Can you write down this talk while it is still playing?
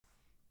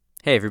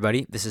Hey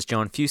everybody, this is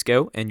John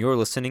Fusco, and you're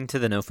listening to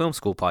the No Film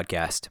School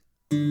podcast.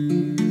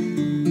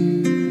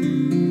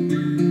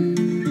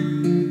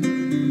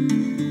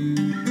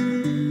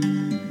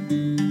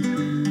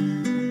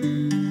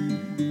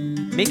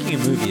 Making a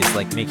movie is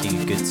like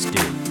making a good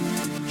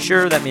stew.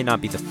 Sure, that may not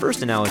be the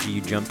first analogy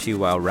you jump to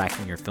while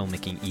racking your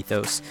filmmaking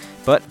ethos,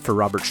 but for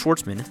Robert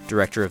Schwartzman,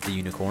 director of The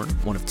Unicorn,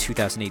 one of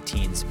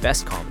 2018's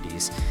best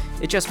comedies,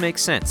 it just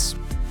makes sense.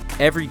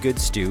 Every good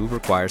stew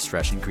requires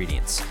fresh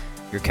ingredients.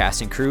 Your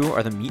cast and crew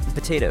are the meat and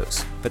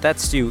potatoes, but that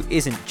stew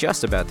isn't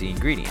just about the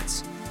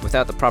ingredients.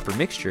 Without the proper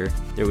mixture,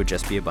 there would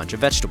just be a bunch of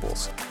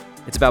vegetables.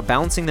 It's about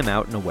balancing them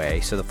out in a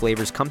way so the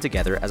flavors come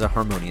together as a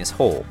harmonious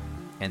whole.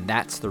 And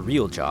that's the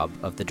real job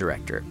of the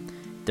director.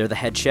 They're the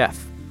head chef,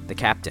 the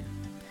captain.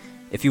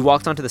 If you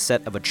walked onto the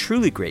set of a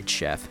truly great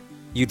chef,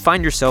 you'd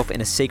find yourself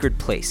in a sacred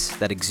place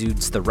that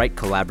exudes the right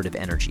collaborative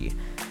energy.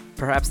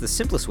 Perhaps the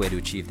simplest way to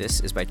achieve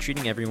this is by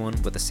treating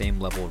everyone with the same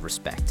level of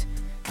respect,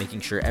 making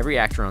sure every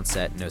actor on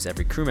set knows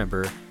every crew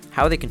member,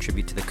 how they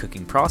contribute to the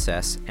cooking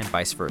process, and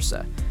vice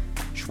versa.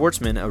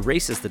 Schwartzman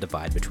erases the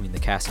divide between the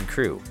cast and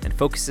crew and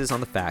focuses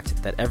on the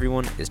fact that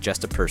everyone is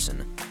just a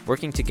person,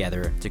 working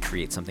together to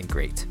create something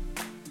great.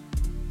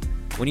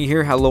 When you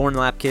hear how Lauren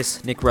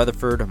Lapkus, Nick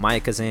Rutherford,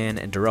 Maya Kazan,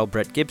 and Darrell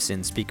Brett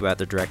Gibson speak about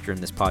their director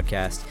in this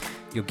podcast,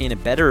 you'll gain a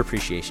better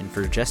appreciation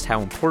for just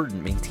how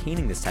important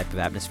maintaining this type of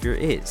atmosphere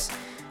is.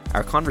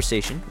 Our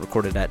conversation,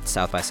 recorded at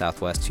South by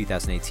Southwest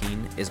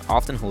 2018, is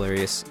often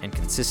hilarious and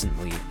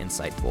consistently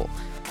insightful.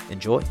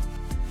 Enjoy!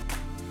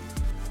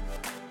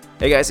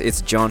 Hey guys,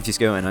 it's John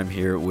Fusco, and I'm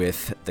here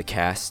with the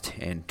cast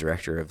and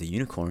director of The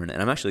Unicorn,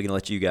 and I'm actually going to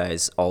let you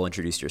guys all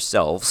introduce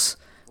yourselves.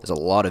 There's a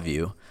lot of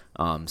you,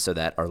 so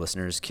that our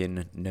listeners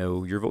can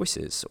know your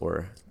voices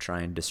or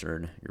try and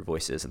discern your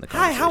voices in the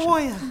conversation. Hi, how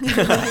are you?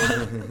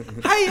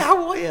 Hi,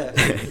 how are you?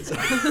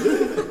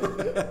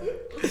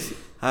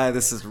 Hi,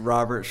 this is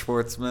Robert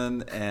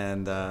Schwartzman,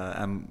 and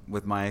I'm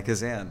with Maya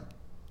Kazan.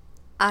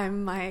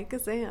 I'm Maya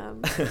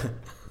Kazan.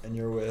 And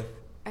you're with?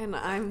 And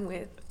I'm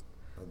with...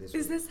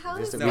 Is this how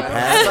this goes?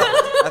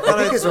 I thought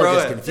I'd throw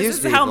it.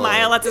 This is how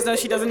Maya lets us know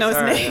she doesn't know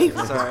his name.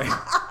 Sorry.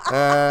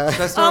 Are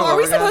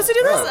we supposed to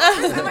do this?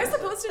 Am I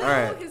supposed to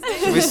know his name?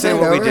 Should we say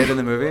what we did in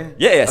the movie?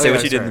 Yeah, say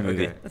what you did in the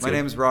movie. Okay. My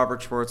name's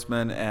Robert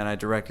Schwartzman, and I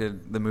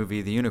directed the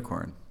movie The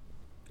Unicorn.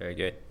 Very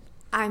good.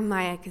 I'm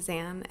Maya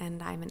Kazan,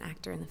 and I'm an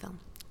actor in the film.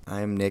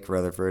 I'm Nick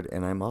Rutherford,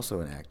 and I'm also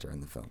an actor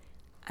in the film.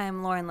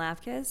 I'm Lauren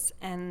Lapkus,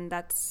 and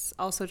that's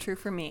also true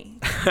for me.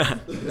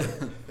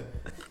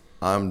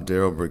 I'm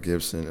Darrell Brett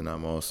Gibson, and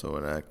I'm also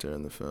an actor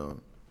in the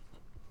film.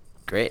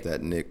 Great.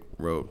 That Nick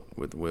wrote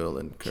with Will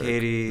and Kirk.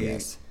 Katie,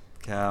 Yes.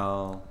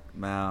 Cal,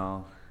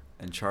 Mal,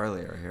 and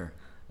Charlie are here.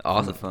 Awesome.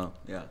 On the phone.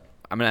 Yeah.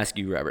 I'm going to ask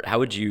you, Robert, how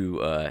would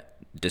you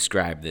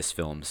describe this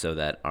film so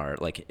that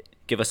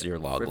give us your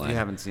log line. If you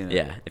haven't seen it.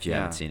 Yeah, if you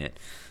haven't seen it.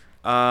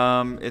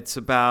 It's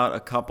about a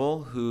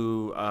couple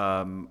who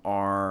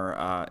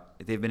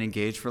they've been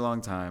engaged for a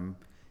long time,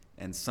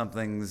 and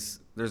something's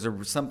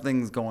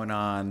going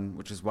on,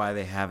 which is why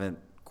they haven't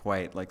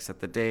quite set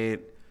the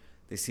date.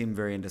 They seem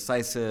very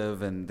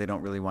indecisive, and they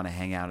don't really want to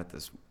hang out at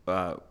this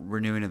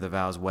renewing of the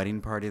vows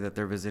wedding party that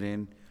they're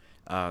visiting.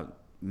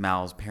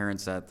 Mal's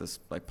parents at this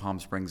Palm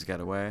Springs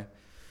getaway,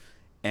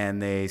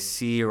 and they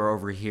see or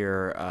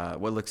overhear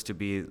what looks to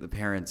be the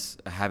parents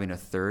having a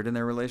third in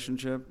their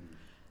relationship,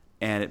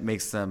 and it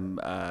makes them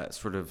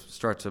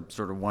start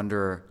to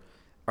wonder,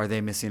 are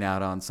they missing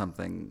out on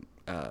something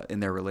in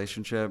their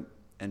relationship,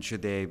 and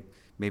should they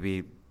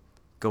maybe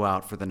go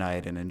out for the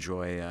night and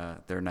enjoy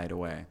their night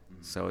away?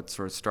 Mm-hmm. So it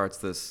sort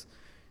of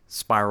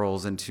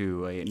spirals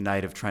into a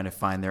night of trying to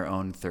find their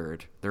own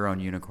third, their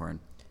own unicorn.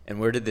 And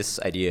where did this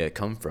idea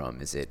come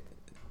from? Is it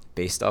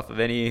based off of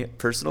any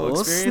personal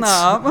experience?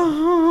 Snap.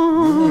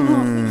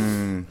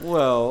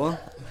 Well,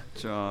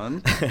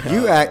 John.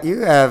 You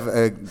have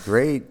a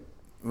great...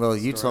 Well,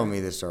 you told me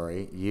the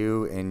story.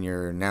 You and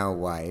your now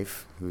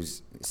wife,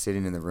 who's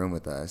sitting in the room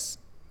with us.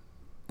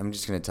 I'm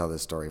just going to tell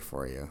this story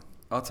for you.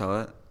 I'll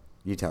tell it.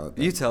 You tell it.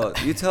 Then. You tell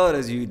it. You tell it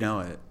as you know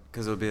it,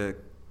 because it'll be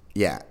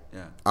Yeah.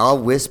 Yeah. I'll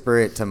whisper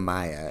it to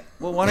Maya.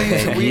 Well, why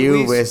don't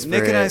you whisper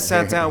Nick and I it.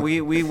 sat down.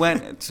 We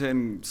went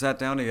and sat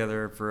down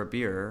together for a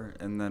beer,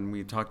 and then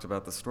we talked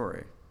about the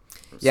story.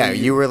 Yeah,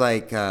 you were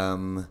like,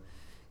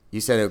 you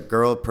said a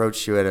girl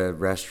approached you at a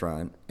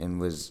restaurant and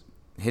was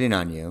hitting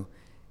on you,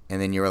 and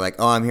then you were like,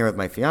 oh, I'm here with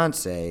my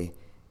fiance,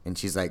 and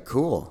she's like,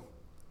 cool.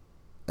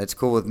 That's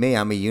cool with me.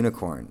 I'm a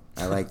unicorn.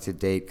 I like to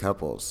date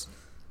couples,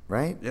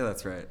 right? Yeah,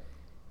 that's right.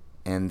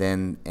 And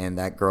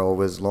that girl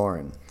was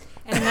Lauren.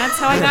 And that's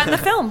how I got in the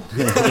film.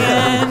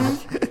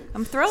 And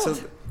I'm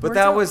thrilled. But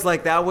that was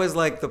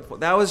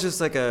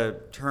just like a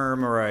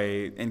term or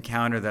a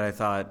encounter that I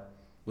thought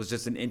was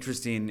just an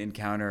interesting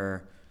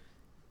encounter.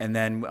 And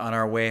then on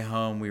our way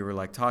home, we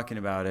were talking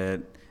about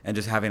it and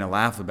just having a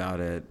laugh about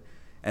it.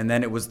 And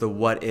then it was the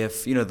what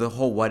if, the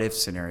whole what if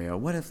scenario.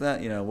 What if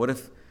that,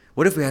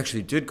 what if we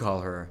actually did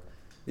call her?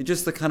 It's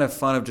just the kind of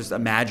fun of just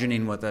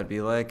imagining what that'd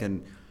be like,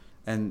 and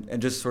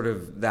just sort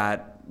of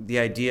that the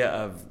idea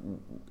of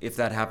if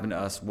that happened to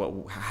us,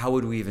 how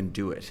would we even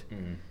do it?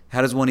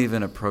 How does one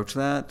even approach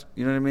that?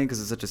 You know what I mean? Because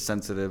it's such a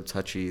sensitive,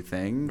 touchy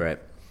thing. Right.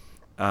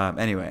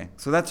 Anyway,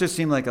 so that just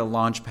seemed like a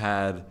launch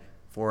pad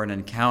for an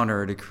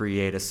encounter to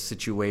create a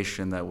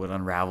situation that would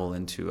unravel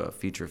into a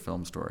feature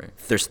film story.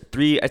 There's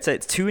I'd say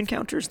it's three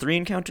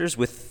encounters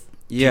with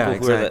Yeah,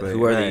 people exactly.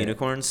 who are the Right.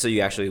 unicorns. So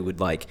you actually would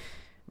like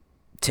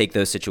take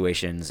those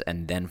situations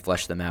and then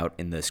flesh them out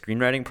in the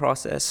screenwriting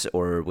process,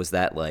 or was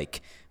that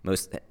like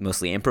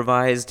mostly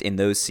improvised in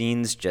those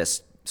scenes,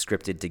 just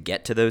scripted to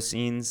get to those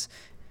scenes?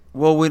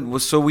 Well,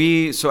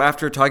 so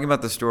after talking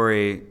about the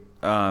story,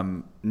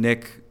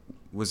 Nick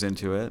was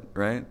into it,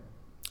 right?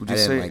 Would I you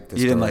didn't say like the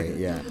you story. didn't like it?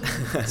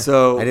 Yeah.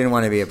 So I didn't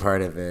want to be a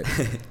part of it.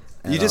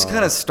 you just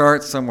kind of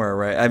start somewhere,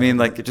 right? I mean,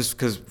 like just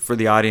because for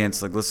the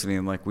audience, like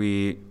listening, like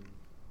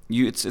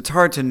it's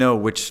hard to know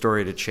which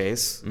story to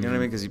chase. You know what I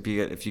mean? Because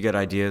if you get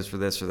ideas for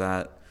this or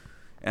that,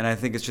 and I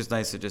think it's just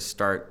nice to just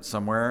start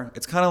somewhere.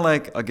 It's kind of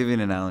like, I'll give you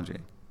an analogy.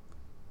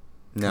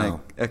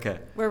 No. Okay.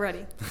 We're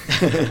ready.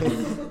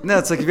 No,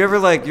 it's like if you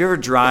ever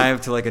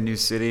drive to like a new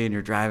city and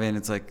you're driving,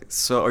 it's like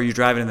or you're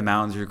driving in the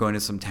mountains, or you're going to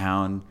some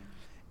town,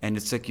 and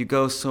it's like you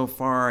go so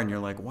far and you're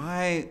like,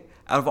 why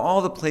out of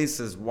all the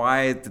places,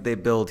 why did they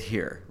build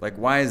here? Like,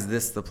 why is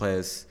this the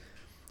place?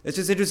 It's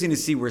just interesting to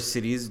see where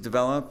cities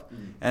develop.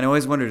 And I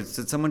always wondered,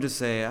 did someone just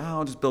say, oh,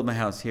 I'll just build my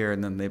house here,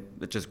 and then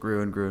it just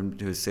grew and grew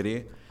into a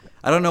city?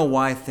 I don't know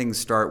why things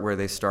start where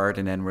they start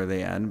and end where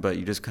they end, but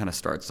you just kind of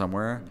start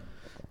somewhere.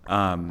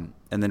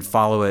 And then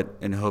follow it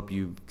and hope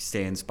you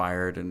stay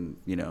inspired, and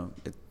you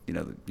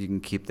can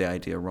keep the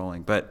idea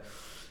rolling. But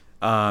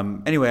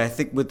anyway, I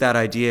think with that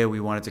idea, we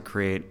wanted to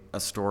create a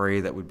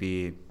story that would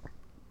be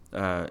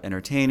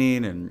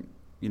entertaining and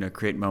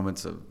create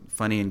moments of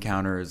funny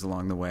encounters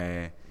along the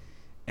way.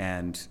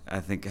 And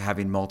I think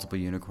having multiple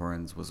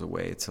unicorns was a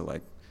way to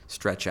like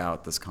stretch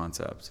out this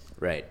concept.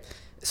 Right.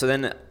 So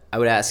then I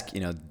would ask,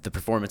 the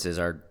performances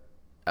are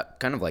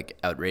kind of like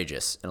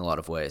outrageous in a lot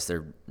of ways.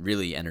 They're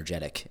really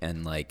energetic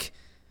and like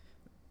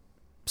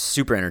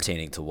super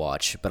entertaining to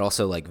watch, but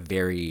also like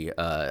very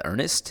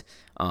earnest.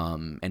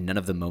 And none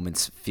of the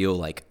moments feel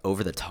like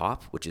over the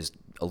top, which is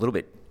a little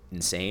bit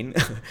insane,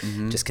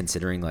 just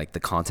considering like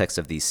the context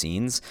of these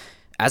scenes.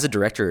 As a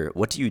director,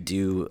 what do you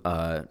do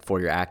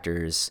for your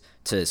actors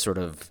to sort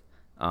of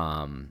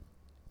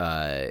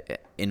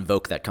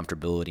invoke that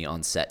comfortability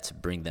on set to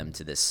bring them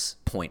to this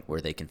point where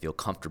they can feel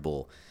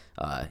comfortable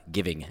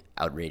giving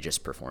outrageous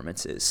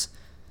performances?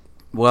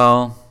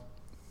 Well,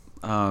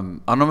 I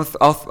don't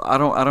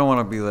want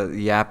to be like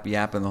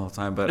yapping the whole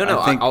time, but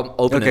no, I think, I'll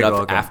open it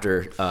up go.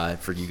 after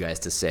for you guys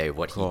to say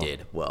what Cool. he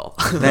did well.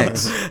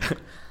 Thanks.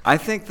 I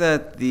think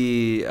that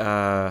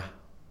I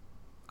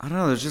don't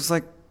know, there's just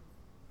like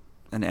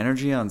an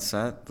energy on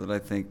set that I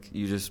think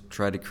you just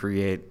try to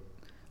create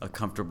a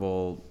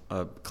comfortable,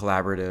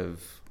 collaborative,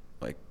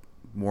 like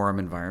warm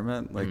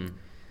environment. Like,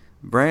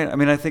 right? I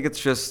mean, I think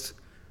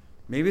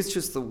maybe it's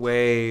just the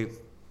way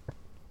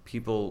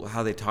people,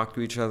 how they talk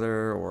to each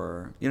other,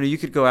 or, you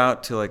could go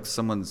out to like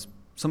someone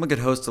could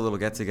host a little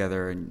get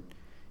together and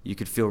you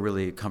could feel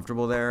really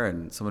comfortable there,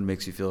 and someone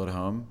makes you feel at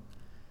home.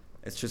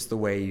 It's just the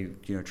way you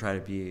try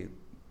to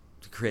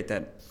create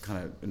that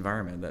kind of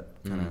environment, that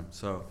kind of,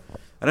 so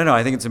I don't know.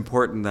 I think it's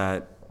important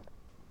that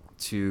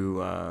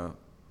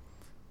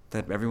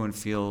everyone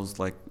feels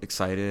like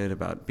excited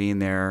about being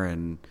there,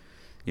 and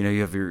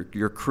you have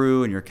your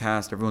crew and your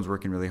cast. Everyone's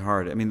working really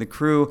hard. I mean, the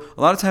crew.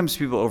 A lot of times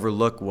people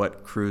overlook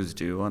what crews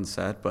do on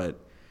set, but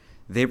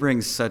they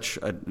bring such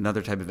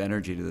another type of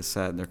energy to the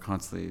set, and they're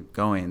constantly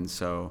going.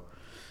 So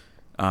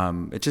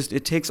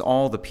it takes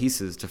all the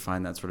pieces to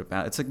find that sort of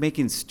balance. It's like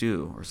making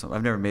stew or something.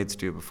 I've never made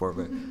stew before,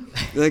 but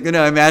like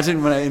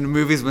imagine in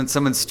movies when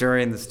someone's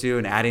stirring the stew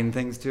and adding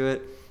things to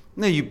it.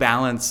 No, you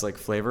balance like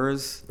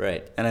flavors,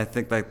 Right. And I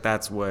think like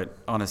that's what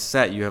on a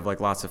set you have like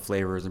lots of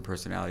flavors and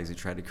personalities. You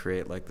try to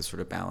create like this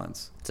sort of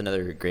balance. It's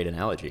another great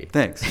analogy.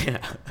 Thanks.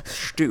 Yeah.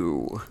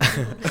 Stew.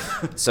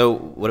 So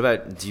what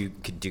about, do you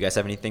guys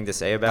have anything to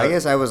say about? I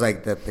guess I was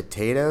like the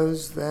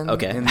potatoes then.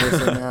 Okay. In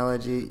this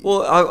analogy.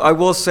 Well, I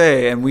will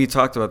say, and we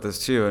talked about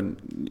this too,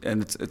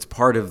 and it's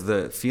part of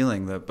the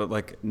feeling but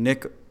like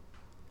Nick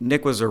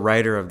was a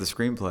writer of the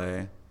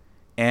screenplay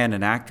and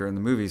an actor in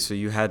the movie, so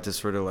you had to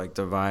sort of like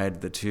divide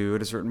the two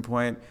at a certain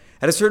point.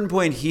 At a certain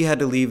point, he had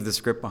to leave the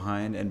script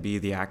behind and be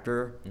the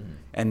actor,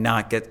 and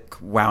not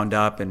get wound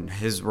up in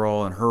his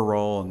role and her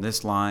role and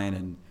this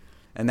line,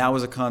 and that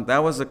was a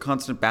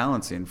constant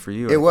balancing for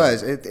you. It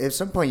was. At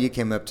some point, you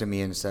came up to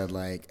me and said,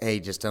 like,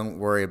 "Hey, just don't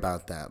worry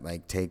about that.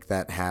 Like, take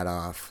that hat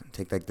off.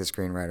 Take like the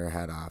screenwriter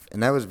hat off."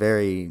 And that was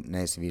very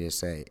nice of you to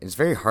say. It's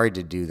very hard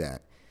to do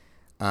that.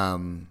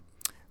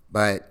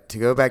 But to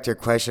go back to your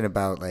question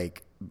about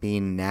like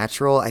being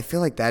natural, I feel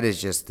like that is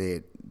just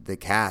the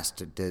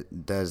cast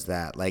does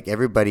that. Like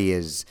everybody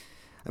is.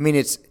 I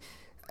mean,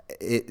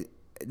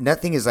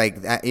 nothing is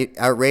like that.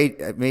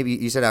 Maybe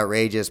you said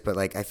outrageous, but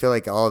like I feel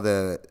like all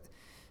the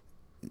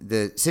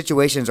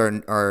situations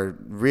are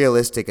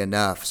realistic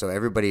enough, so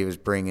everybody was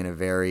bringing a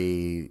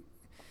very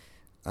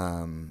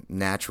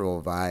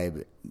natural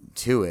vibe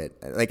to it.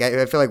 Like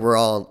I feel like we're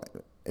all.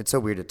 It's so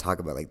weird to talk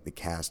about like the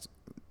cast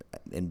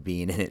and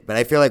being in it, but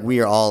I feel like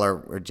we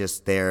are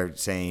just there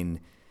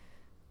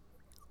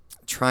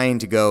trying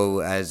to go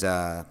as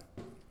I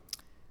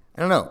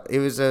don't know. It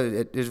was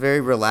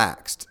very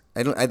relaxed.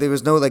 There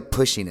was no like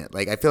pushing it.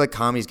 Like I feel like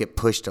comedies get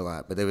pushed a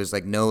lot, but there was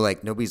like no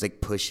like nobody's like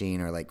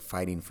pushing or like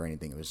fighting for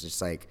anything. It was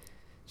just like,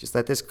 just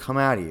let this come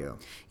out of you.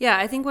 Yeah,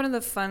 I think one of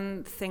the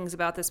fun things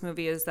about this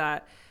movie is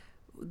that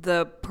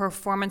the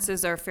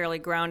performances are fairly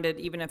grounded,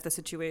 even if the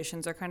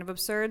situations are kind of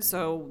absurd.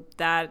 So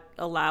that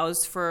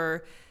allows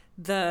for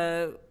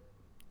the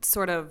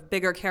sort of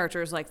bigger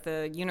characters like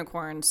the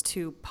unicorns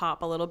to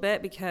pop a little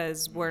bit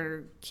because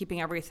we're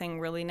keeping everything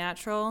really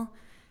natural.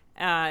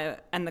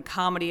 And the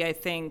comedy, I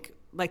think,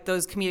 like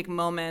those comedic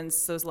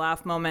moments, those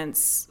laugh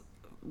moments,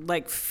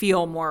 like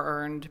feel more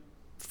earned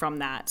from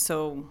that.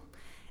 So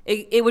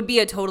it would be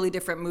a totally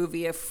different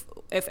movie if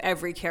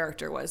every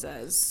character was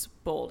as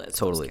bold as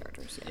those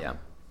characters. Yeah.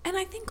 And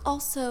I think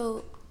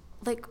also,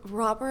 like,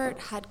 Robert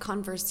had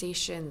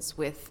conversations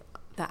with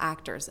the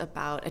actors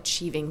about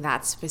achieving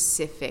that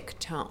specific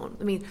tone.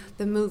 I mean,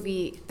 the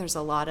movie, there's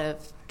a lot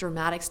of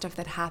dramatic stuff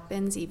that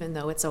happens, even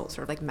though it's a sort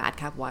of like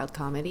madcap wild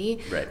comedy.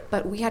 Right.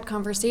 But we had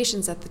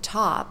conversations at the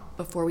top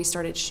before we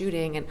started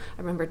shooting, and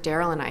I remember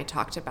Daryl and I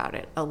talked about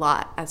it a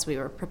lot as we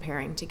were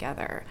preparing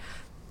together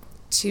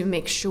to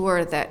make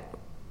sure that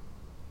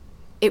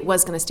it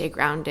was going to stay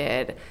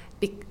grounded.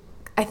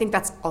 I think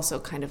that's also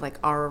kind of like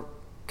our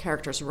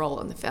character's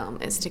role in the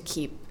film, is to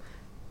keep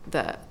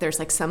there's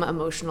like some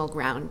emotional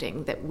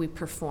grounding that we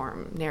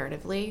perform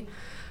narratively.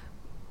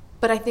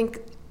 But I think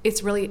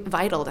it's really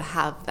vital to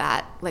have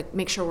that, like,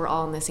 make sure we're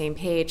all on the same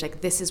page. Like,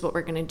 this is what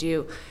we're going to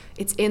do.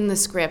 It's in the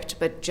script,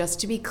 but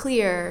just to be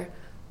clear,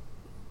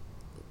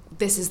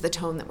 this is the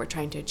tone that we're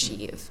trying to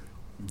achieve.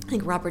 I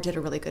think Robert did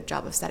a really good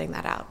job of setting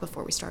that out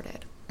before we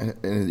started. And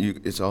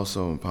it's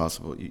also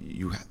impossible.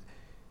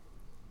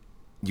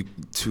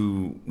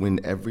 When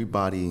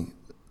everybody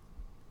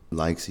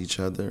likes each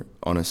other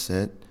on a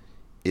set,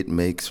 it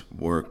makes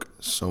work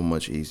so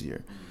much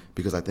easier.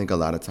 Because I think a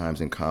lot of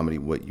times in comedy,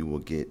 what you will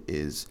get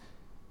is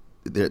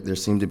there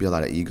seem to be a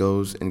lot of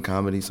egos in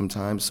comedy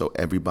sometimes, so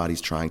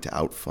everybody's trying to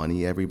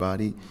out-funny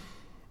everybody.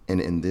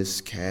 And in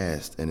this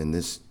cast and in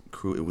this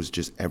crew, it was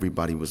just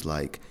everybody was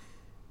like,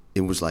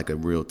 it was like a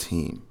real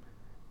team.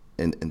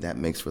 And that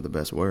makes for the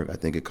best work. I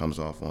think it comes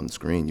off on the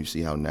screen. You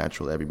see how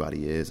natural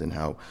everybody is and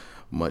how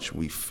much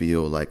we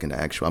feel like an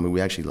actual, I mean,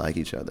 we actually like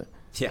each other.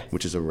 Yeah.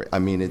 Which is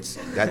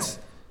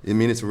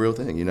it's a real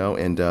thing, you know?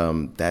 And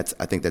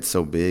I think that's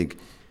so big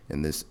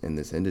in this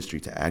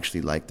industry, to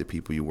actually like the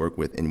people you work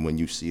with. And when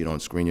you see it on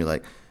screen, you're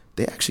like,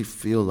 they actually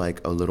feel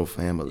like a little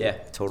family. Yeah,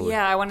 totally.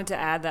 Yeah, I wanted to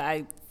add that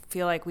I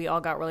feel like we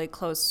all got really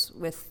close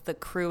with the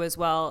crew as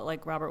well.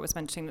 Like Robert was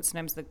mentioning that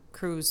sometimes the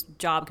crew's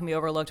job can be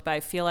overlooked, but I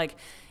feel like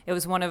it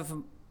was one of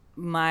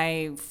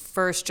my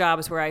first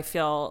jobs where I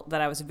feel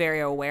that I was very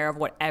aware of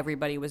what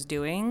everybody was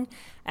doing,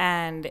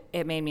 and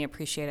it made me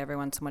appreciate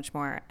everyone so much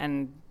more.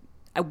 And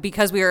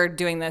because we were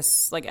doing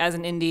this like as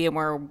an indie and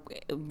we're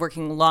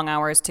working long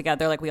hours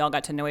together, like we all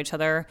got to know each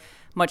other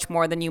much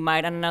more than you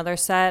might on another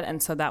set,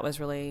 and so that was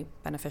really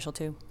beneficial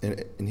too.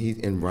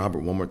 And Robert,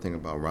 one more thing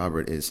about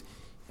Robert is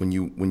when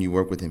you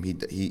work with him,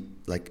 he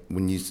like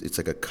it's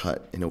like a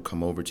cut and he'll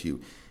come over to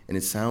you, and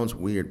it sounds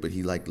weird, but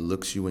he like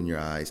looks you in your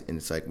eyes, and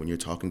it's like when you're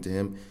talking to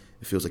him,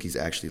 it feels like he's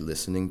actually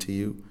listening to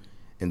you,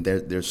 and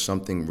there's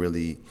something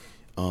really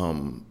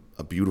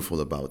beautiful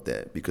about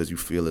that, because you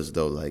feel as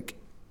though like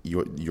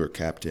your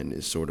captain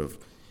is sort of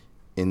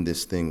in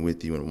this thing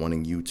with you and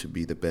wanting you to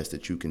be the best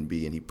that you can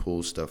be, and he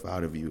pulls stuff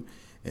out of you,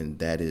 and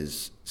that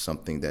is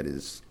something that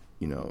is,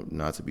 you know,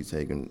 not to be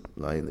taken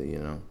lightly, you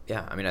know?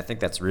 Yeah, I mean, I think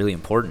that's really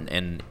important,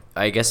 and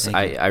I guess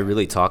I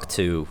really talk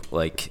to,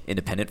 like,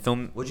 independent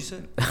film. What'd you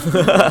say?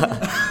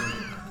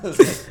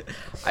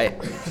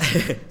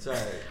 Sorry.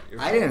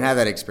 I didn't have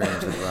that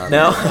experience with Robert.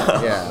 No?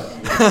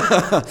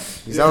 Yeah.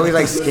 He's always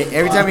like,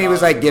 every time he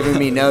was like giving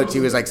me notes, he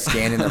was like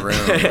scanning the room.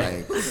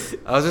 Like,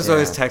 I was just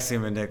always texting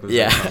him, and Nick was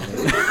yeah,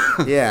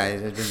 it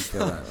didn't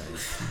feel that way.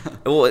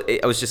 Well,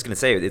 I was just going to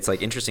say, it's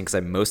like interesting because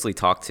I mostly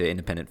talk to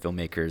independent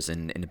filmmakers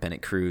and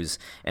independent crews,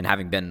 and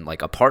having been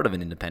like a part of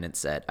an independent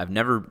set, I've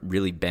never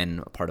really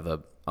been a part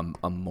of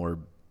a more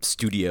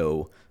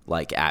studio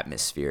like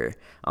atmosphere.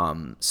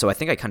 So I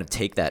think I kind of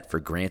take that for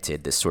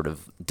granted, this sort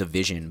of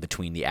division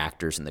between the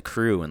actors and the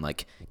crew, and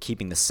like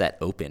keeping the set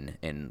open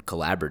and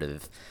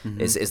collaborative.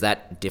 Mm-hmm. Is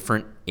that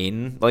different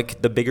in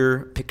like the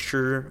bigger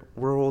picture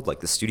world, like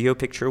the studio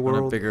picture world?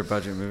 In a bigger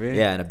budget movie?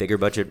 Yeah, in a bigger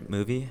budget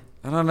movie.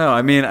 I don't know.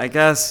 I mean, I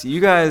guess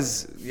you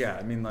guys, yeah,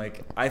 I mean,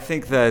 like, I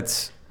think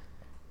that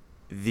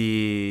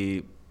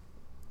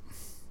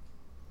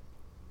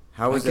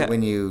How was it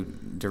when you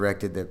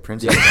directed the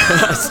Princess?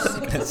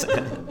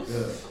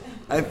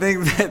 I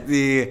think that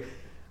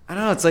I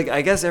don't know, it's like,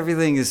 I guess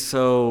everything is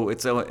so, I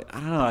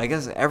don't know, I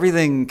guess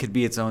everything could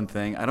be its own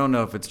thing. I don't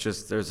know if it's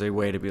just, there's a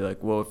way to be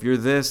like, well, if you're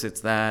this,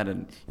 it's that,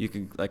 and you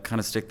can like kind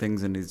of stick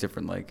things in these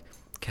different like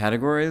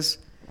categories.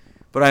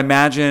 But I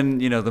imagine,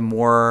 the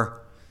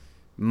more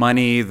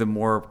money, the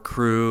more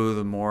crew,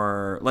 the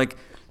more, like,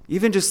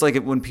 even just like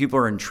when people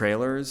are in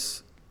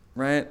trailers,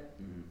 right?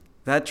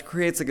 That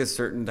creates like a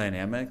certain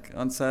dynamic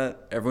on set.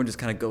 Everyone just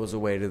kind of goes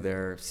away to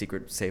their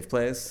secret safe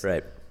place.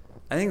 Right.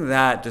 I think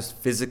that just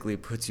physically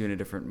puts you in a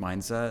different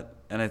mindset.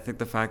 And I think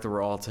the fact that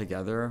we're all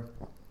together,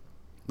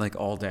 like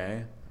all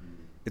day,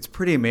 it's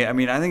pretty amazing. I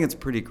mean, I think it's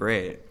pretty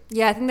great.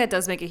 Yeah, I think that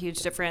does make a huge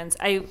difference.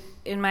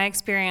 In my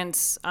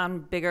experience on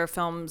bigger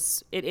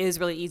films, it is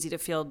really easy to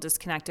feel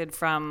disconnected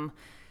from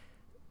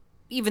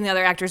even the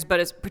other actors, but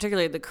it's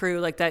particularly the crew,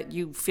 like that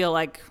you feel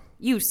like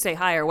you say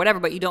hi or whatever,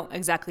 but you don't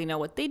exactly know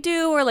what they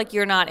do, or like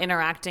you're not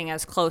interacting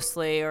as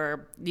closely,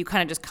 or you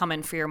kind of just come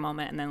in for your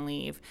moment and then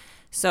leave.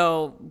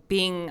 So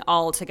being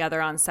all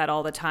together on set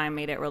all the time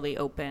made it really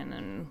open,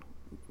 and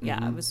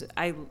yeah,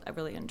 I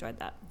really enjoyed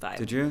that vibe.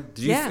 Did you?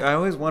 Yeah. I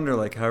always wonder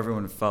like how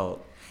everyone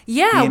felt.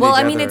 Yeah, being well,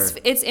 I mean, together.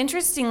 it's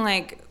interesting.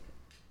 Like,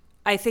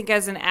 I think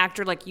as an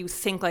actor, like you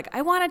think like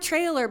I want a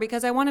trailer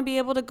because I want to be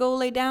able to go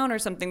lay down or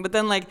something. But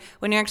then like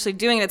when you're actually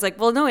doing it, it's like,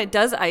 well, no, it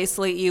does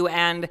isolate you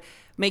and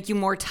make you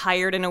more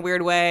tired in a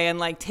weird way, and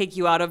like take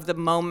you out of the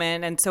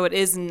moment. And so it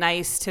is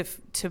nice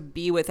to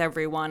be with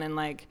everyone and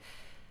like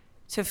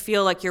to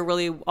feel like you're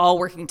really all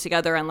working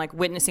together and like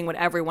witnessing what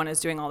everyone is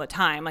doing all the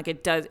time. Like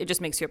it just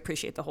makes you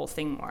appreciate the whole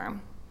thing more.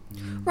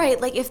 Right,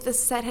 like if the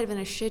set had been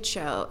a shit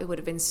show, it would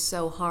have been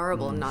so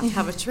horrible not to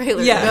have a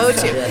trailer Yeah. to go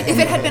to. If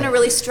it had been a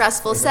really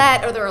stressful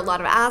set or there were a lot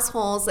of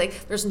assholes,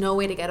 like there's no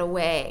way to get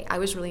away. I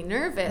was really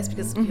nervous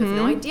because you have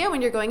no idea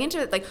when you're going into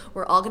it. Like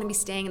we're all going to be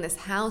staying in this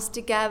house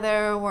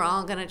together. We're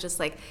all going to just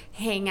like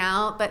hang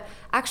out. But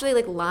actually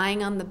like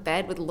lying on the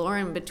bed with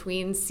Lauren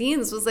between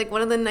scenes was like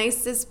one of the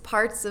nicest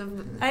parts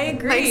of I my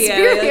agree. Yeah,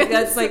 experience. like,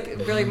 that's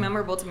like really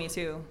memorable to me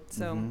too.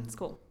 So it's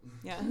cool.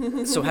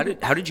 Yeah. So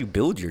how did you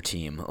build your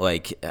team?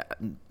 Like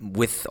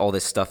with all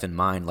this stuff in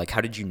mind, like how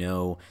did you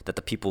know that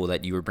the people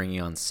that you were bringing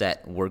on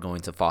set were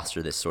going to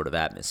foster this sort of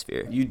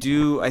atmosphere?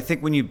 I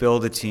think when you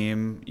build a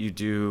team, you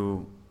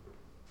do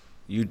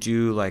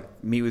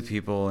like meet with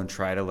people and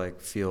try to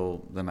like feel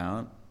them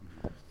out.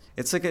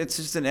 It's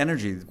just an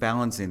energy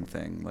balancing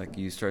thing. Like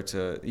you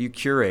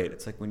curate.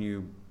 It's like when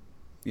you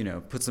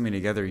put something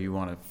together, you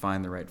want to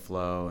find the right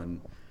flow,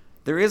 and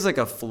there is like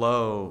a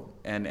flow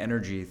and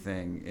energy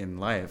thing in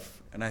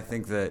life. And I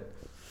think that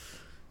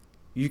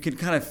you can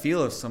kind of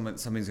feel if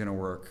something's going to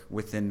work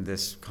within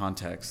this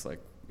context.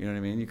 Like, you know what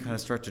I mean? You kind of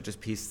start to just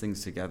piece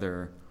things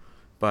together.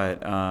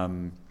 But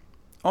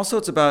also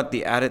it's about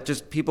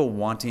just people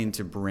wanting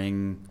to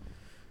bring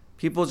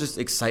people, just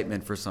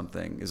excitement for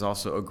something is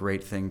also a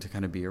great thing to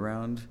kind of be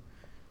around.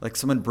 Like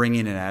someone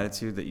bringing an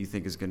attitude that you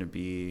think is going to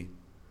be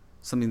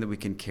something that we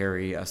can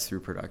carry us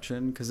through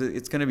production, because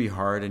it's going to be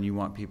hard, and you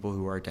want people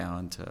who are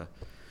down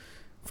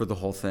for the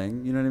whole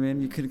thing. You know what I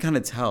mean? You can kind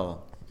of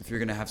tell if you're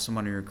going to have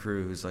someone on your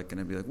crew who's like going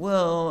to be like,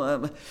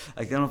 well,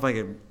 I don't know if I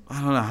can. I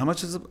don't know how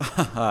much is it.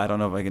 I don't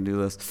know if I can do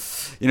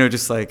this.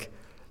 Just like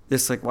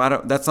that's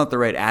not the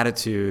right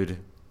attitude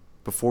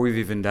before we've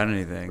even done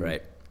anything.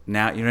 Right.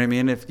 Now, you know what I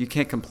mean? If you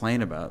can't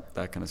complain about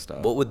that kind of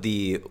stuff. What would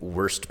the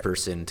worst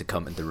person to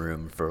come in the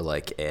room for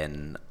like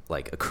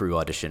a crew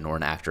audition or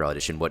an actor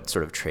audition, what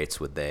sort of traits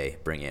would they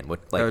bring in?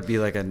 That would be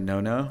like a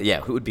no-no? Yeah,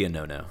 who would be a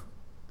no-no?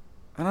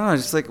 I don't know,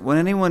 just like when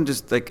anyone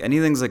just like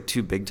anything's like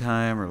too big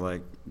time, or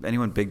like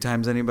anyone big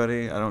times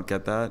anybody, I don't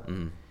get that.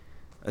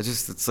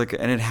 It's like,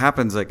 and it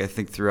happens like I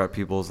think throughout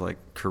people's like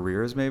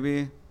careers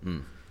maybe.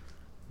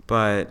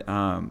 But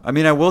I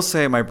mean, I will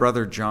say my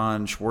brother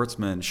John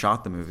Schwartzman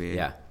shot the movie.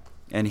 Yeah.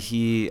 And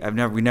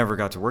we never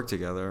got to work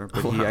together,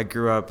 but I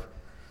grew up,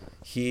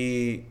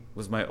 he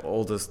was my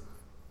oldest,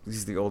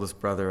 he's the oldest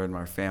brother in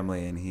our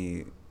family, and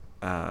he,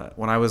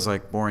 when I was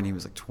like born, he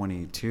was like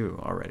 22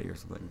 already or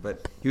something,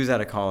 but he was out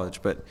of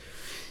college, but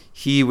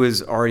he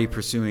was already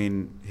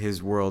pursuing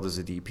his world as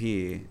a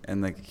DP,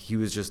 and like he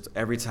was just,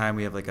 every time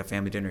we have like a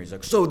family dinner, he's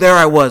like, so there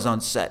I was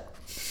on set,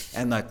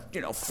 and like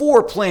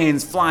 4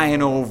 planes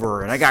flying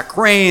over, and I got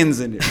cranes,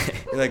 and you're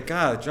like,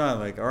 God, John,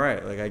 like, all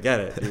right, like I get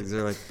it, these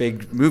are like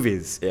big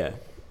movies. Yeah.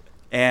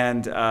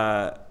 And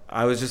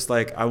I was just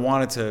like, we've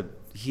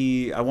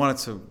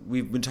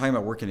been talking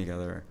about working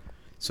together,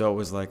 so it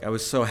was like I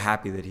was so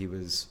happy that he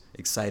was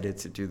excited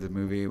to do the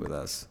movie with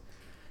us.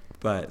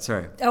 But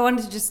sorry, I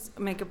wanted to just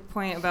make a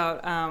point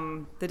about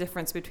the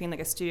difference between like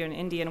a studio and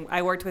indie. And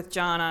I worked with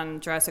John on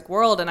Jurassic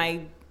World, and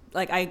I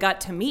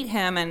got to meet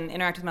him and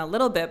interact with him a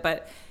little bit,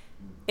 but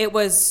it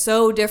was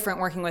so different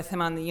working with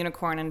him on the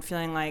Unicorn and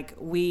feeling like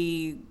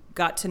we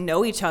got to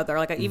know each other.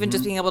 Like even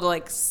just being able to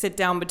like sit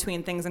down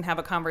between things and have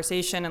a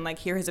conversation and like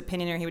hear his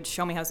opinion, or he would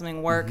show me how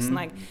something works. And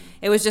like,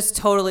 it was just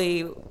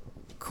totally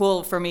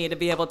cool for me to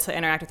be able to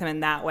interact with him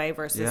in that way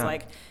versus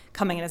like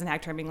coming in as an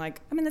actor and being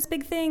like, I'm in this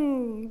big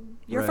thing,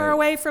 you're far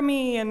away from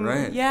me.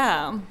 And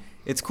yeah.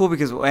 It's cool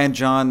because, and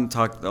John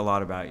talked a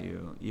lot about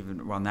you,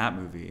 even on that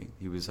movie.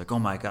 He was like, oh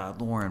my God,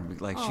 Lauren,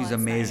 like she's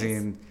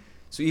amazing. Nice.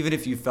 So even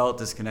if you felt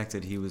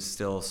disconnected, he was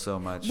still so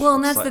much. Well,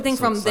 and that's the thing,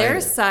 from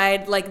their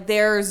side, like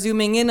they're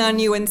zooming in on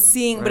you and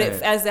seeing, but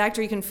as the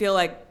actor, you can feel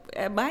like,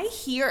 am I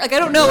here? Like, I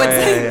don't know.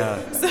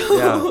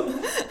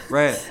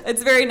 Right.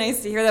 It's very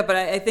nice to hear that. But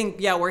I think,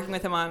 working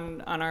with him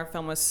on our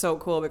film was so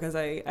cool because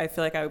I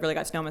feel like I really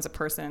got to know him as a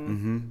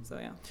person. So,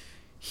 yeah.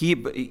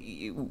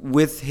 He,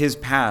 with his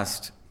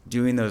past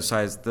doing those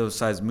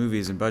size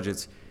movies and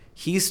budgets,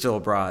 he still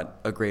brought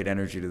a great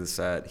energy to the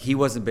set. He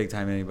wasn't big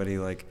time anybody.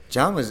 Like,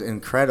 John was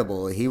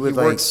incredible. He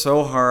worked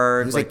so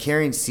hard. He was like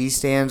carrying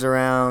C-stands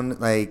around.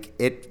 Like,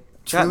 it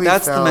truly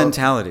that's felt, the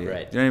mentality.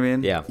 Right. Do you know what I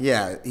mean? Yeah.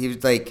 Yeah. He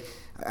was like,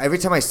 every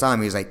time I saw him,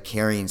 he was like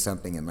carrying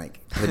something and like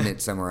putting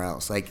it somewhere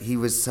else. Like, he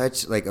was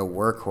such like a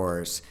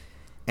workhorse.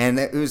 And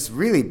it was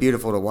really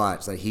beautiful to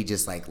watch. Like, he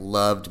just like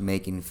loved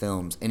making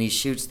films, and he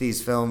shoots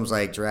these films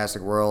like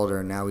Jurassic World,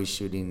 or now he's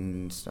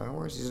shooting Star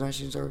Wars. He's not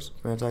shooting Star Wars.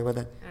 You want to talk about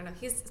that? I don't know.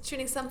 He's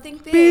shooting something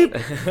big.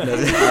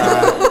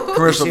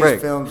 Commercial he break.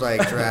 shoots films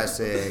like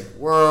Jurassic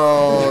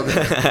World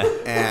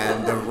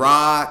and The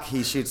Rock.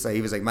 He shoots like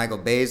he was like Michael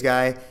Bay's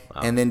guy,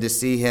 and then to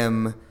see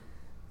him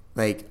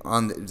like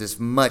on this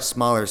much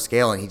smaller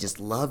scale, and he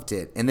just loved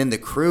it. And then the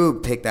crew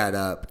picked that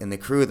up, and the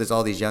crew, there's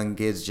all these young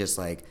kids just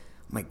like,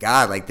 oh my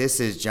God, like this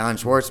is John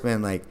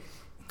Schwartzman, like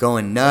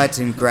going nuts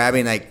and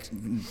grabbing like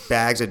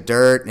bags of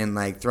dirt and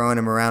like throwing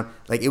them around.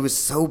 Like, it was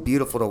so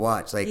beautiful to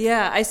watch. Like,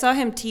 yeah, I saw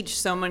him teach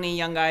so many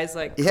young guys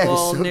like Yeah, it was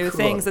cool so new cool.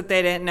 things that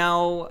they didn't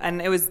know,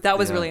 and that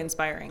was Yeah. really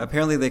inspiring.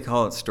 Apparently, they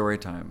call it story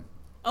time.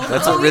 Oh,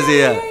 That's what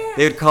Rizzy.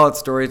 They would call it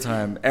story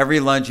time. Every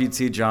lunch, you'd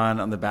see John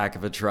on the back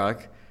of a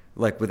truck,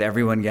 like with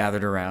everyone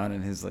gathered around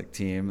and his like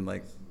team and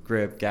like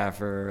grip,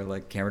 gaffer,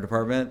 like camera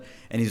department,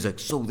 and he's like,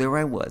 "So there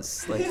I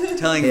was," like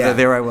telling Yeah. the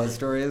 "there I was"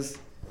 stories.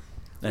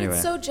 Anyway,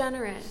 It's so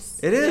generous.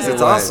 it is. Yeah.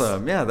 It's It was.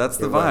 awesome. Yeah, that's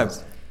the It vibe.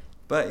 was.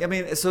 But I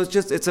mean, so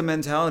it's a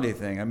mentality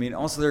thing. I mean,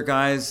 also there are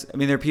guys. I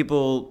mean, there are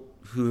people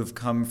who have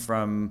come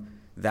from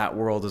that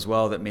world as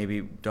well that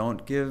maybe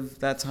don't give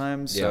that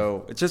time.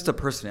 So it's just a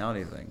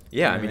personality thing.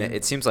 Yeah, You I know mean, what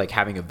it seems like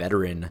having a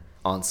veteran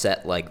on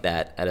set like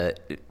that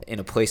in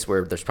a place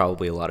where there's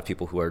probably a lot of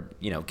people who are,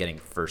 getting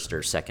first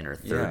or second or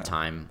third Yeah.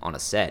 time on a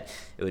set,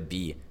 it would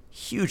be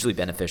hugely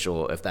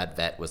beneficial if that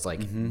vet was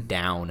like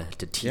down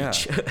to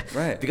teach. Yeah,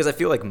 right. Because I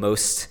feel like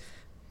most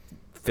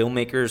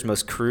filmmakers,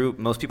 most crew,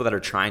 most people that are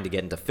trying to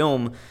get into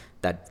film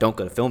that don't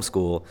go to film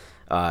school,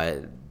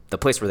 the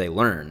place where they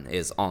learn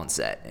is on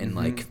set. And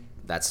like,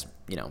 that's,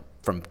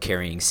 from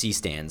carrying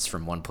C-stands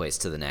from one place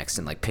to the next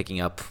and like picking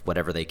up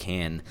whatever they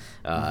can,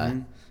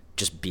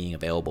 just being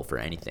available for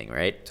anything,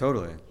 right?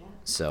 Totally.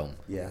 So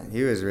yeah,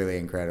 he was really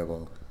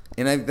incredible.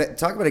 And I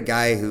talk about a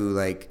guy who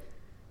like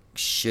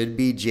should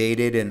be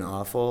jaded and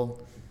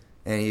awful,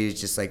 and he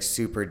was just like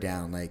super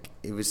down. Like,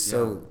 it was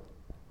so.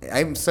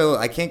 I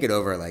can't get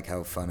over like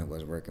how fun it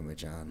was working with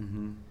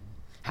John.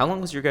 how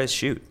long was your guys'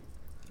 shoot?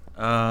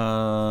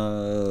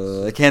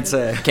 I can't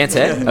say. Can't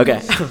say?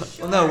 Okay.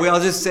 Well, no, I'll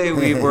just say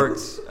we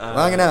worked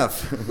Long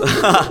enough.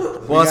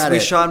 Well, got we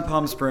it. shot in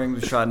Palm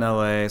Springs. We shot in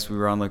LA, so we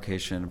were on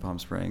location in Palm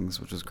Springs,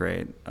 which was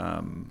great.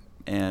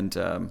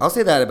 I'll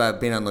say that about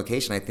being on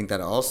location. I think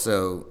that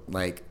also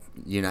like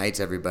unites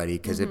everybody,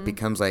 because it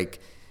becomes like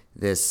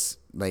this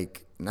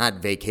like not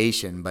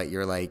vacation, but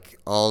you're like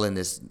all in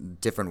this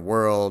different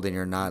world, and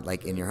you're not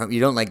like in your home.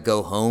 You don't like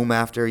go home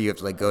after. You have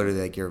to like go to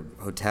like your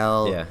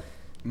hotel. Yeah.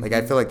 Like,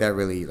 I feel like that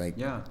really like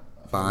yeah.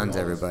 bonds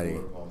everybody.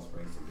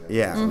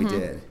 Yeah, we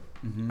did.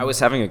 I was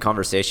having a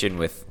conversation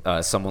with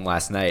someone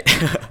last night,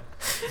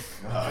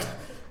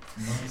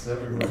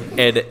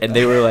 and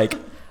they were like,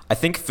 I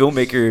think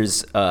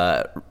filmmakers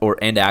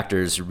and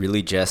actors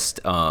really just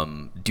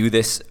do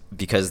this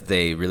because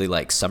they really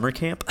like summer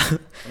camp,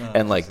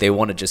 and like they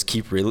want to just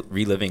keep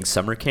reliving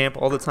summer camp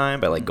all the time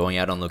by like going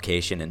out on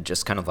location and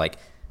just kind of like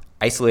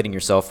isolating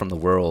yourself from the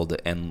world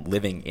and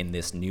living in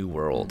this new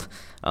world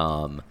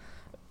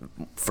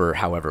for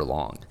however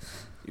long.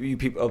 You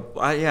people,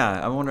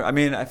 I wonder. I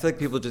mean, I feel like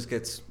people just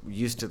get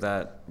used to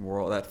that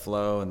world, that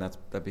flow, and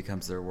that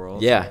becomes their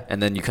world. Yeah,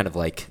 and then you kind of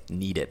like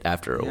need it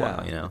after a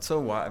while, It's so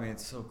wild. I mean,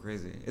 it's so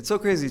crazy. It's so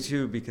crazy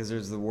too, because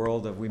there's the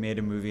world of we made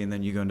a movie and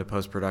then you go into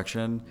post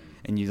production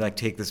and you like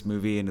take this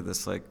movie into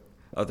this like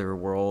other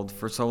world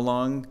for so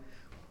long.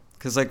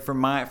 Because like from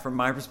my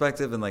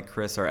perspective, and like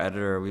Chris, our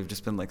editor, we've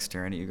just been like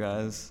staring at you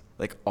guys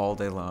like all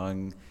day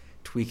long,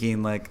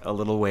 tweaking like a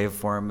little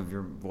waveform of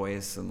your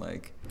voice and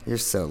like. You're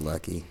so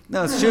lucky.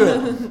 No, it's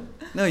true.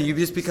 No, you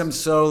just become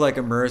so like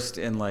immersed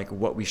in like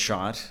what we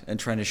shot and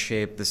trying to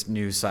shape this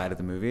new side of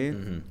the movie.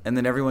 And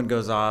then everyone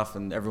goes off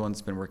and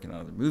everyone's been working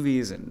on other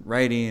movies and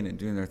writing and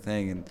doing their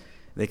thing, and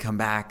they come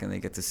back and they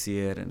get to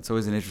see it, and it's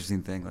always an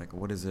interesting thing. Like,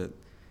 what is it?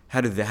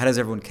 How does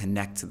everyone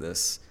connect to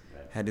this?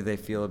 How do they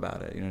feel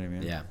about it? You know what I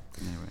mean? Yeah.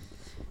 Anyway.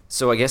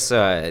 So I guess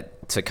to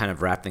kind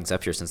of wrap things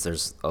up here, since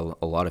there's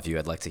a lot of you,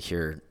 I'd like to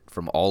hear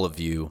from all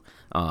of you.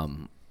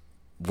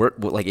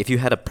 Like, if you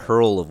had a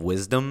pearl of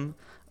wisdom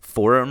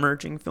for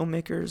emerging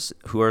filmmakers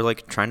who are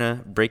like trying to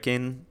break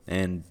in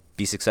and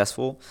be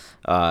successful,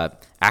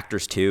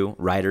 actors too,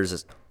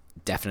 writers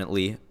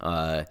definitely,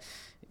 what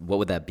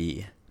would that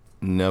be?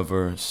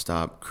 Never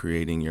stop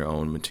creating your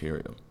own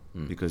material,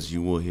 because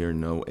you will hear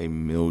no a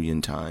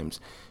million times.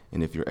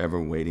 And if you're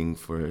ever waiting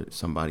for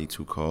somebody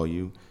to call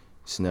you,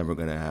 it's never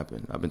going to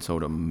happen. I've been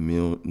told a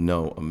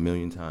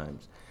million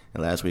times.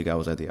 And last week I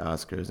was at the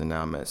Oscars, and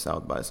now I'm at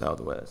South by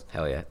Southwest.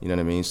 Hell yeah. You know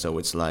what I mean? So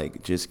it's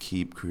like, just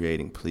keep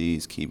creating.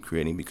 Please keep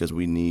creating, because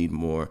we need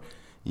more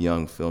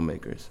young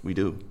filmmakers. We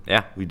do.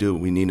 Yeah. We do.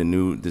 We need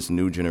this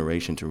new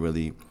generation to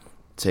really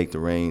take the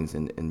reins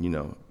and you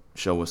know,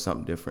 show us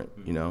something different,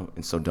 you know?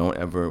 And so don't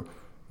ever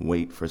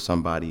wait for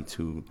somebody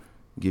to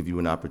give you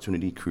an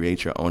opportunity.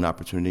 Create your own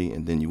opportunity,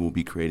 and then you will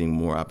be creating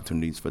more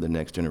opportunities for the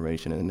next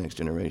generation and the next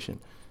generation.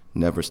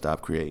 Never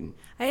stop creating.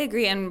 I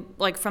agree. And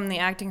like from the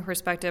acting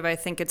perspective, I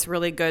think it's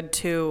really good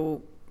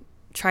to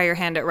try your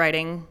hand at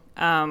writing,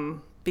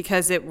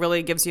 because it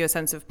really gives you a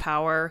sense of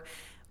power,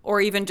 or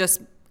even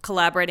just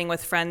collaborating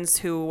with friends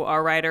who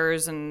are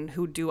writers and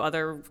who do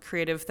other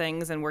creative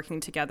things and working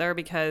together,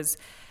 because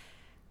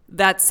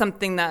that's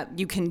something that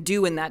you can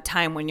do in that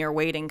time when you're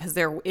waiting, because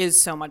there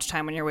is so much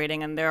time when you're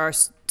waiting, and there are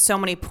so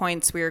many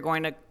points where you're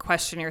going to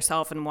question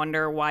yourself and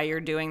wonder why you're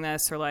doing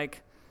this, or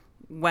like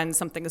when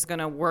something is going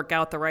to work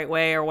out the right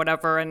way or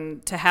whatever.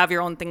 And to have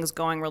your own things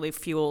going really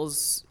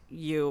fuels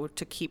you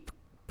to keep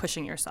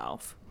pushing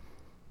yourself.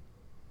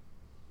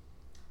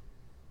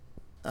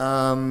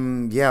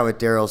 Yeah, what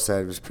Daryl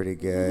said was pretty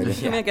good.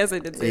 I mean, I guess I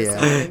did say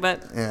something,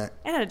 but it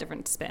had a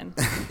different spin.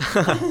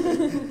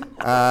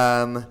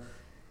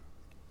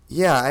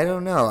 Yeah, I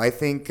don't know. I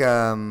think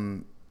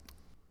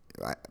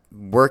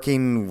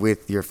working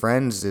with your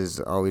friends is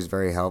always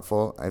very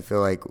helpful. I feel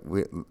like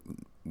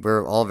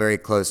we're all very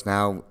close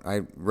now.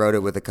 I wrote it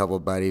with a couple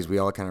of buddies. We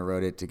all kind of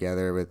wrote it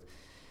together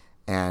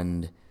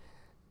and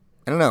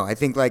I don't know. I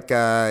think like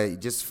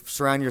just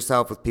surround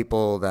yourself with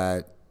people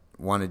that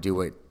want to do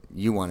what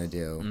you want to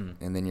do,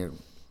 and then you'll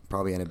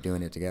probably end up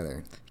doing it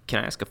together.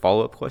 Can I ask a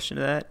follow-up question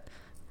to that?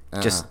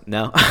 Just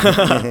no.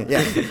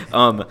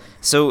 Yeah.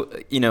 So,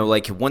 you know,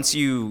 like once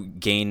you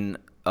gain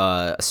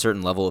a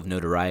certain level of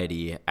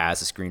notoriety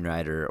as a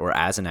screenwriter or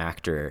as an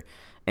actor,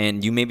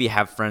 and you maybe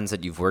have friends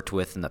that you've worked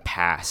with in the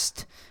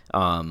past,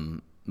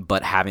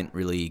 but haven't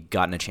really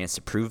gotten a chance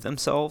to prove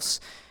themselves,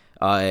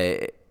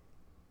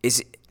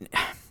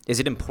 is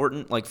it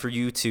important, like, for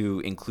you to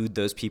include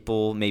those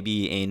people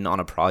maybe in on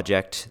a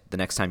project the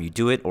next time you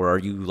do it, or are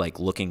you like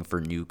looking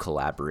for new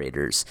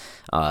collaborators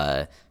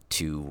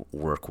to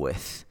work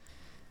with?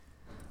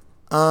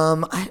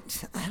 I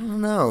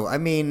don't know. I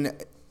mean,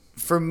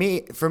 for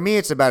me,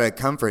 it's about a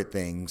comfort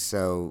thing.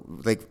 So,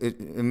 like,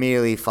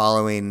 immediately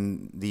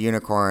following The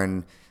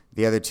Unicorn,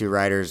 the other two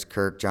writers,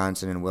 Kirk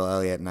Johnson and Will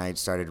Elliott, and I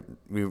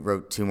we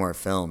wrote 2 more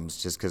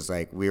films just because,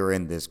 like, we were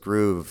in this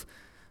groove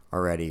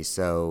already.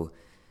 So,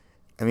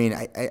 I mean,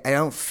 I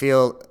don't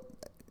feel.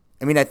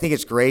 I mean, I think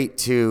it's great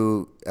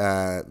to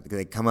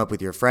like come up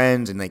with your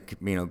friends and, like,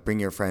 you know, bring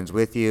your friends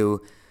with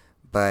you,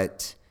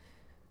 but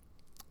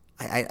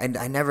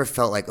I never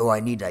felt like, oh,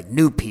 I need like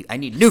new people. I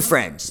need new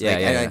friends. Yeah,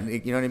 like, yeah.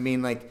 you know what I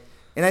mean? Like,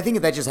 and I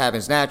think that just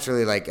happens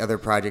naturally. Like, other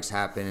projects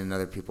happen and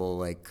other people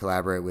like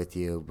collaborate with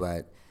you.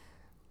 But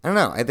I don't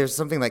know. There's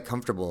something like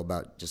comfortable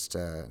about just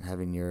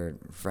having your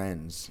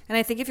friends. And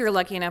I think if you're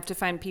lucky enough to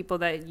find people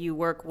that you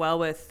work well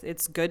with,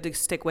 it's good to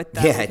stick with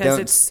them, Yeah,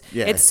 because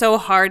it's so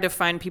hard to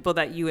find people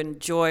that you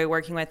enjoy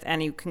working with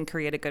and you can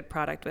create a good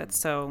product with.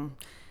 So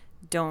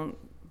don't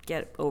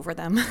get over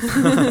them.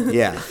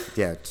 Yeah,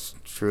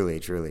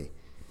 truly.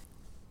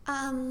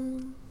 I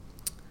want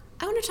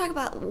to talk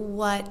about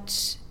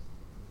what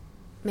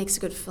makes a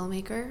good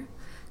filmmaker,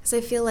 because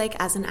I feel like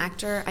as an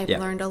actor, I've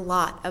learned a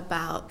lot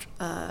about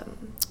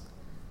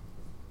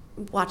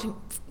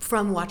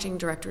watching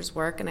directors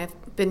work, and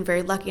I've been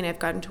very lucky, and I've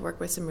gotten to work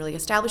with some really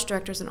established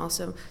directors and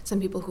also some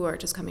people who are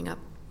just coming up,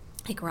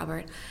 like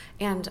Robert.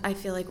 And I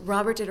feel like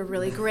Robert did a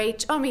really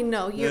great. I mean,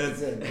 no, you.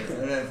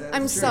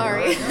 I'm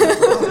sorry.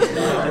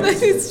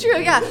 It's true.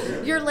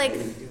 Yeah, you're like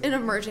an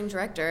emerging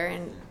director,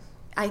 and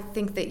I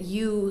think that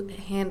you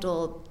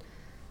handled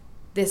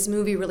this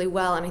movie really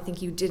well, and I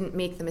think you didn't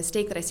make the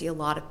mistake that I see a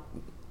lot of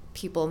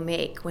people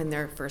make when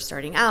they're first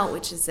starting out,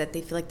 which is that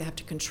they feel like they have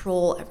to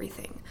control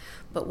everything.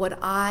 But what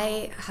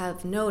I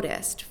have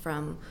noticed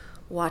from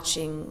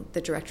watching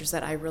the directors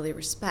that I really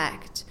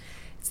respect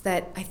is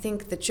that I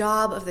think the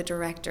job of the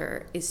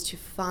director is to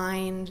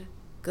find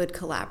good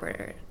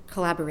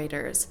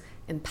collaborators,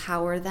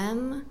 empower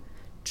them,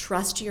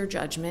 trust your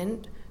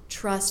judgment,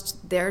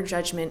 trust their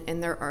judgment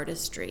and their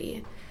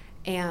artistry,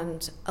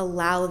 and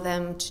allow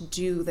them to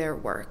do their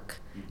work,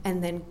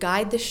 and then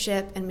guide the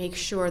ship and make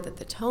sure that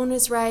the tone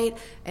is right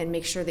and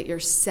make sure that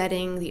you're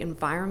setting the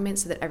environment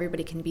so that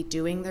everybody can be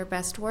doing their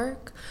best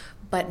work,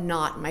 but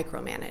not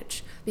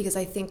micromanage. Because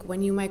I think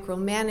when you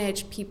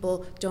micromanage,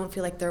 people don't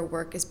feel like their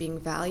work is being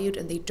valued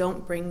and they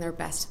don't bring their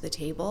best to the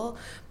table.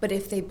 But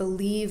if they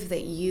believe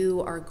that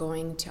you are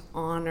going to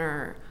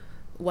honor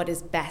what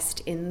is best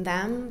in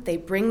them, they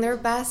bring their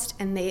best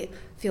and they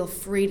feel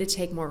free to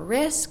take more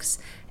risks,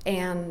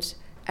 and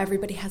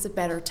everybody has a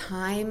better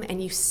time,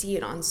 and you see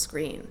it on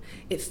screen.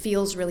 It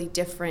feels really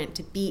different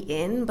to be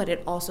in, but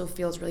it also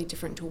feels really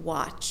different to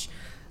watch,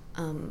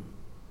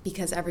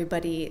 because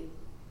everybody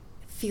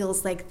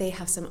feels like they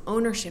have some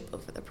ownership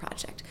over the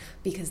project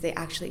because they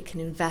actually can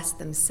invest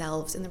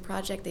themselves in the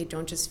project. They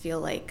don't just feel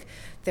like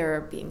they're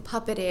being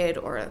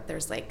puppeted or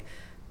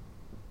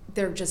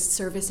they're just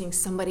servicing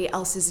somebody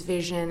else's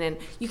vision, and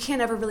you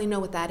can't ever really know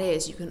what that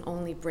is. You can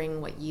only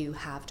bring what you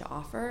have to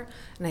offer.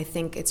 And I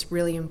think it's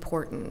really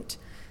important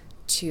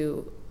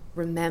to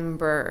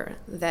remember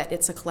that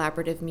it's a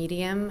collaborative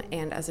medium,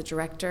 and as a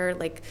director,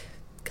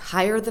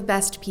 hire the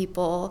best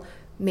people,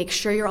 make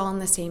sure you're all on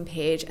the same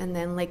page, and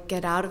then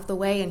get out of the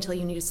way until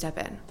you need to step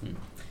in.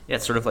 Yeah,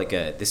 it's sort of like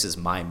a this is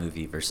my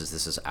movie versus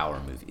this is our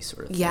movie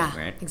sort of thing,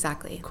 right?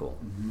 Exactly. Cool.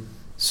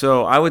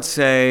 So I would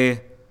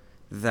say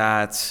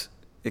that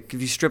if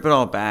you strip it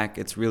all back,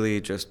 it's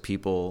really just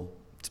people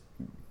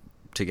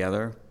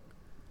together.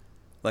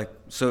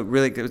 So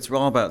really, it's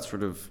all about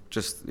sort of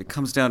just, it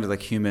comes down to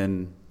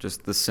human,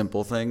 just the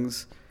simple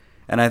things.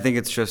 And I think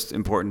it's just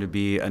important to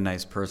be a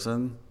nice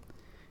person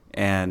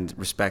and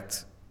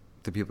respect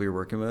the people you're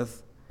working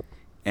with,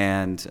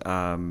 and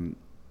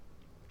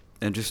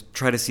just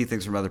try to see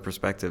things from other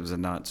perspectives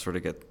and not sort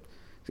of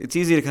it's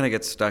easy to kind of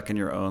get stuck in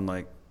your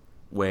own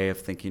way of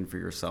thinking for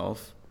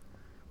yourself.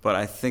 But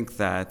I think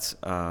that,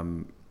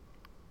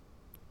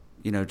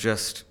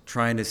 just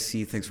trying to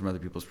see things from other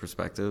people's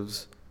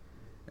perspectives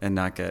and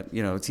not get,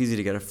 it's easy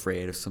to get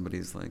afraid if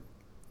somebody's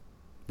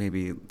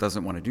maybe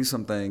doesn't want to do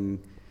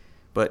something.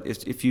 But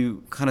if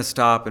you kind of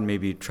stop and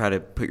maybe try to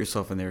put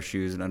yourself in their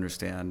shoes and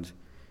understand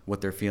what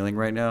they're feeling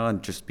right now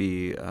and just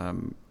be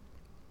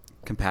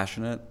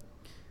compassionate,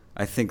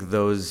 I think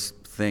those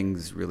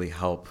things really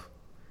help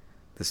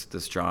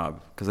this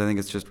job, because I think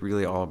it's just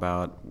really all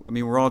about,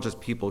 we're all just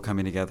people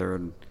coming together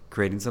and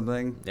creating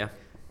something. Yeah.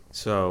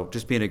 So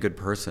just being a good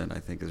person, I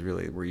think, is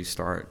really where you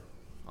start.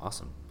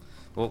 Awesome.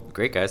 Well,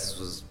 great, guys. This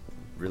was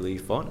really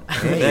fun.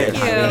 Thank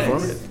you.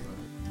 Informative.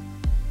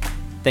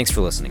 Thanks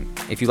for listening.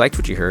 If you liked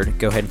what you heard,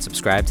 go ahead and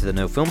subscribe to the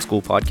No Film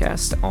School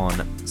podcast on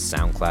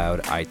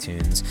SoundCloud,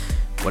 iTunes,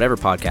 whatever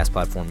podcast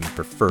platform you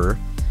prefer.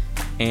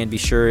 And be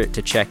sure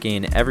to check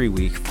in every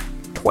week,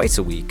 twice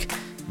a week,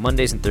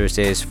 Mondays and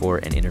Thursdays, for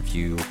an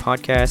interview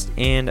podcast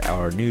and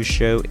our news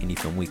show, Indie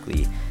Film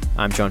Weekly.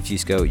 I'm John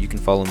Fusco. You can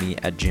follow me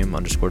at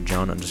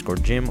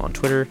Jim_John_Jim on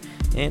Twitter,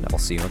 and I'll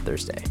see you on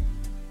Thursday.